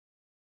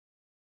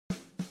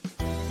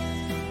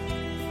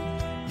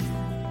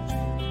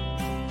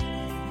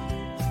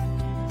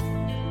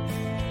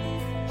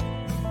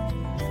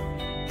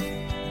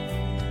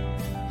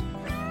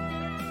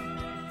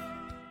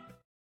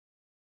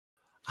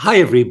Hi,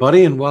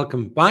 everybody, and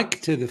welcome back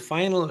to the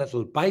final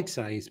little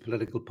bite-sized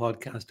political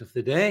podcast of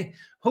the day.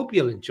 Hope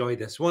you'll enjoy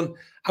this one.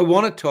 I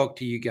want to talk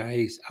to you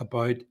guys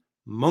about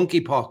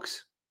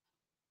monkeypox.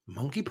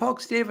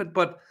 Monkeypox, David,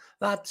 but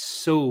that's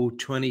so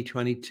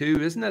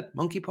 2022, isn't it?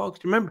 Monkeypox.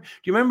 Do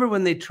you remember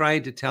when they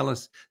tried to tell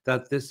us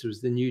that this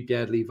was the new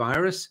deadly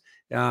virus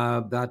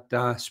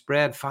that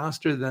spread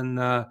faster than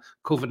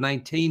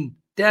COVID-19?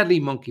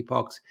 Deadly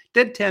monkeypox.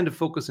 Did tend to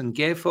focus on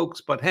gay folks,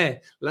 but hey,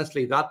 let's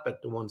leave that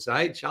bit to one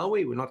side, shall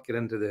we? We'll not get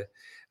into the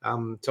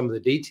some of the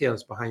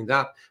details behind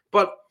that.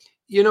 But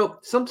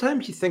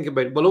sometimes you think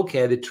about, well,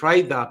 okay, they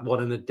tried that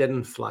one and it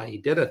didn't fly,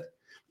 did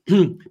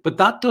it? But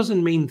that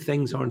doesn't mean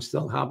things aren't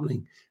still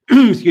happening,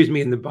 excuse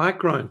me, in the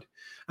background.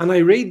 And I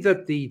read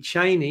that the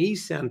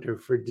Chinese Center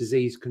for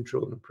Disease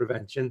Control and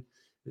Prevention,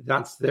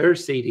 that's their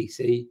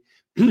CDC,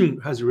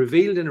 has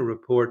revealed in a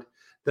report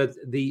that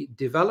the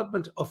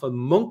development of a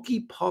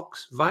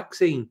monkeypox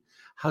vaccine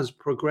has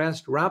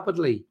progressed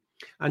rapidly.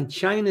 And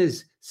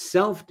China's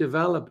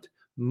self-developed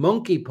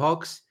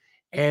monkeypox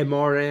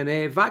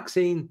mRNA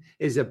vaccine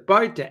is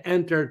about to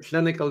enter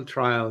clinical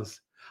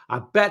trials.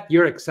 I bet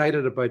you're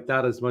excited about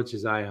that as much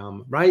as I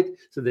am, right?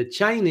 So the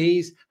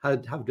Chinese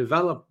have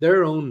developed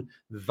their own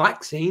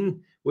vaccine,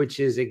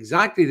 which is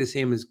exactly the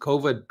same as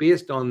COVID,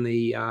 based on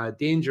the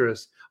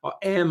dangerous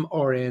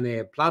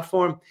mRNA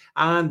platform,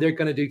 and they're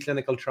going to do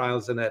clinical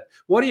trials in it.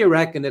 What do you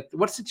reckon?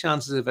 What's the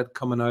chances of it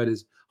coming out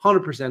as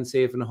 100%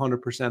 safe and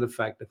 100%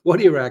 effective? What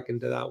do you reckon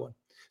to that one?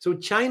 So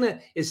China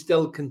is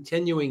still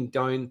continuing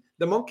down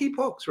the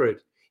monkeypox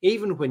route,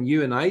 even when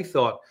you and I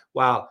thought,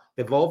 well,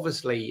 they've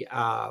obviously,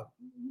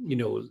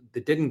 they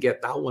didn't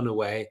get that one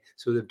away,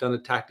 so they've done a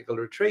tactical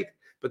retreat.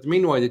 But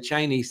meanwhile, the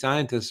Chinese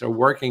scientists are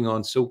working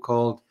on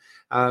so-called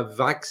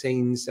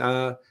vaccines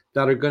that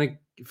are going to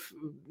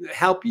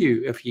help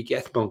you if you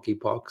get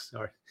monkeypox,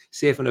 or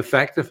safe and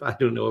effective. I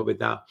don't know about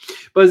that.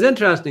 But it's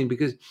interesting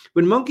because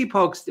when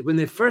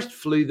they first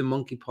flew the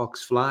monkeypox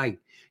flag,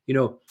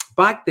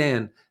 back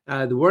then,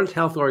 the World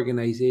Health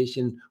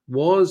Organization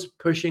was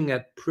pushing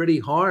it pretty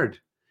hard.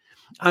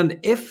 And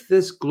if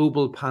this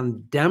global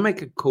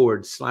pandemic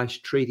accord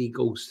 / treaty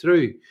goes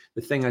through,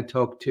 the thing I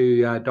talked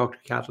to Dr.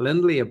 Kat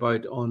Lindley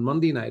about on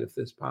Monday night of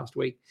this past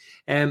week,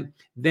 then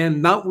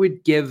that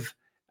would give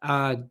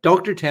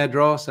Dr.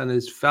 Tedros and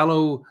his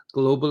fellow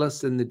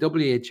globalists in the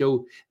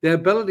WHO the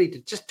ability to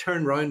just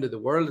turn around to the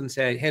world and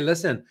say, hey,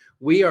 listen,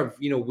 we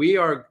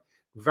are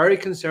very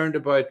concerned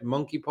about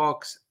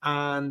monkeypox,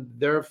 and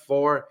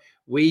therefore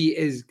we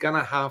is going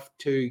to have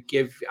to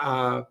give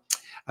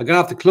I'm going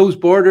to have to close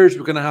borders.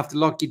 We're going to have to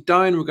lock you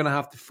down. We're going to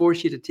have to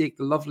force you to take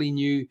the lovely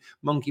new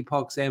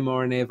monkeypox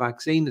mRNA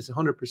vaccine. It's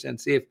 100%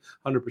 safe,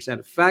 100%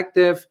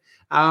 effective,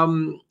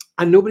 and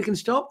nobody can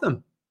stop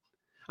them.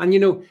 And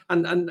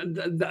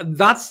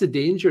that's the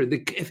danger.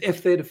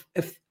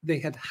 If they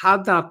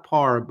had that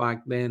power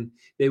back then,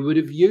 they would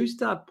have used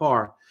that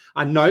power.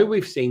 And now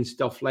we've seen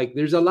stuff like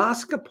there's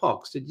Alaska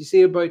pox. Did you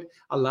see about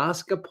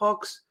Alaska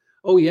pox?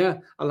 Oh yeah,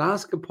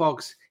 Alaska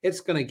pox. It's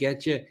going to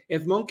get you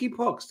if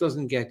monkeypox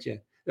doesn't get you.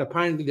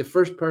 Apparently, the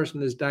first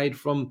person has died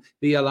from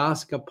the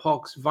Alaska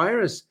pox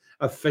virus.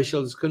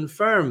 Officials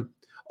confirm.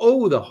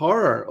 Oh, the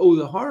horror. Oh,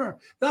 the horror.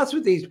 That's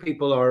what these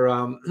people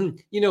are,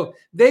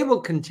 they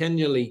will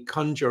continually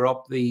conjure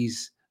up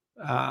these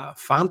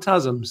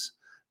phantasms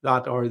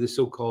that are the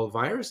so-called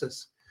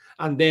viruses.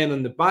 And then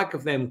on the back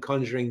of them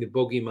conjuring the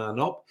boogeyman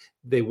up,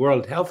 the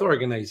World Health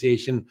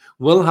Organization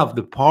will have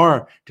the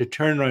power to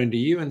turn around to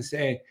you and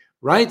say,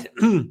 right,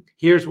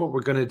 here's what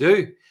we're going to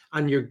do.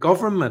 And your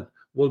government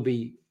will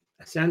be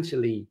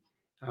essentially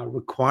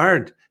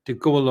required to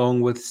go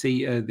along with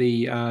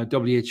the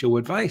WHO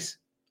advice.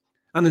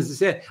 And as I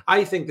said,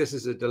 I think this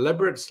is a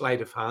deliberate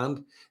sleight of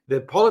hand.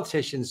 The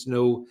politicians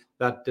know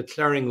that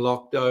declaring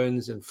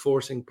lockdowns and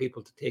forcing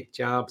people to take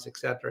jabs, et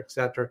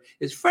cetera,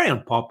 is very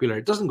unpopular.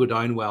 It doesn't go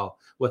down well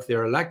with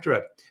their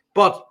electorate.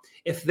 But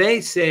if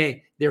they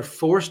say they're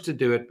forced to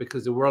do it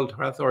because the World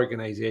Health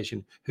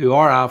Organization, who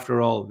are,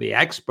 after all, the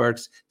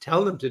experts,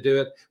 tell them to do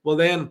it, well,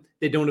 then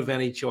they don't have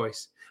any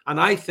choice. And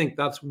I think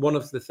that's one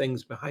of the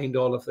things behind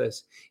all of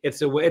this.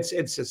 It's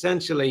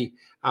essentially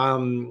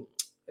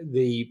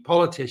the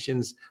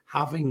politicians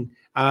having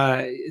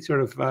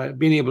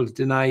being able to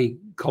deny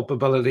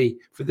culpability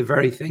for the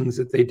very things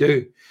that they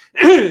do.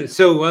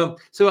 So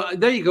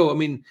there you go. I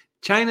mean,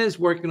 China's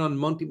working on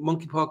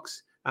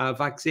monkeypox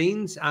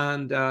vaccines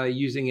and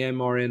using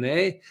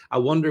mRNA. I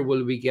wonder,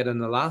 will we get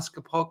an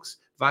Alaska pox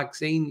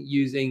vaccine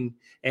using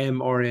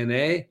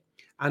mRNA?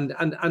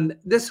 And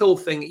this whole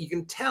thing, you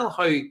can tell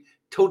how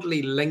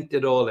totally linked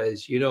it all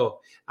is.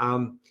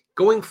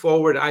 Going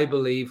forward, I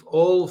believe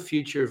all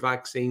future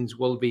vaccines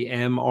will be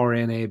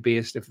mRNA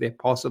based if they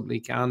possibly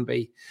can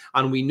be.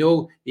 And we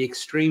know the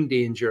extreme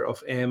danger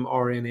of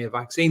mRNA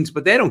vaccines,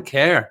 but they don't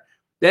care.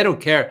 They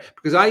don't care,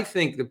 because I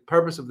think the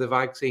purpose of the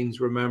vaccines,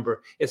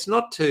 remember, it's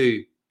not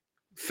to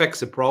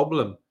fix a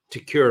problem, to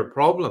cure a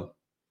problem.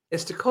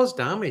 It's to cause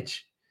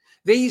damage.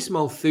 These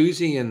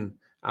Malthusian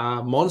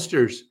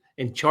monsters,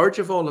 in charge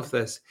of all of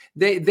this,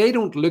 they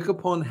don't look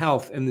upon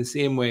health in the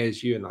same way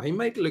as you and I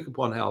might look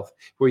upon health,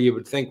 where you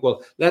would think,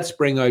 well, let's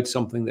bring out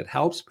something that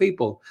helps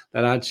people,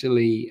 that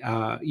actually,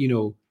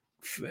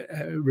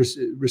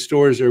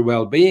 restores their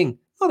well-being.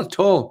 Not at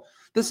all.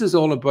 This is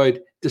all about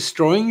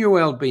destroying your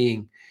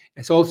well-being.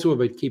 It's also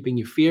about keeping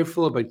you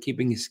fearful, about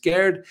keeping you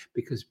scared,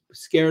 because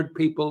scared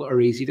people are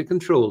easy to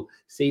control.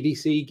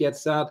 CDC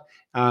gets that.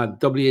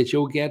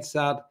 WHO gets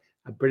that.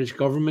 British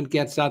government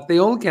gets that. They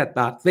all get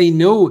that. They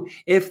know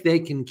if they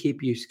can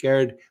keep you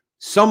scared,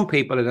 some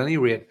people at any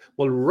rate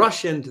will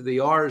rush into the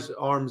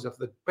arms of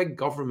the big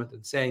government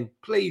and saying,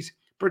 please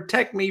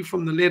protect me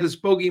from the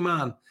latest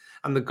bogeyman.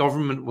 And the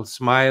government will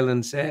smile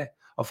and say,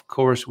 of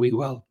course we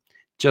will.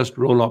 Just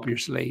roll up your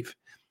sleeve.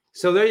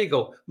 So there you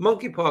go.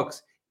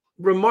 Monkeypox,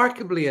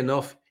 remarkably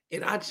enough,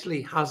 it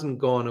actually hasn't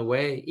gone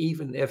away,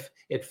 even if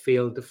it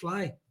failed to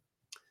fly.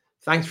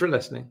 Thanks for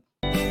listening.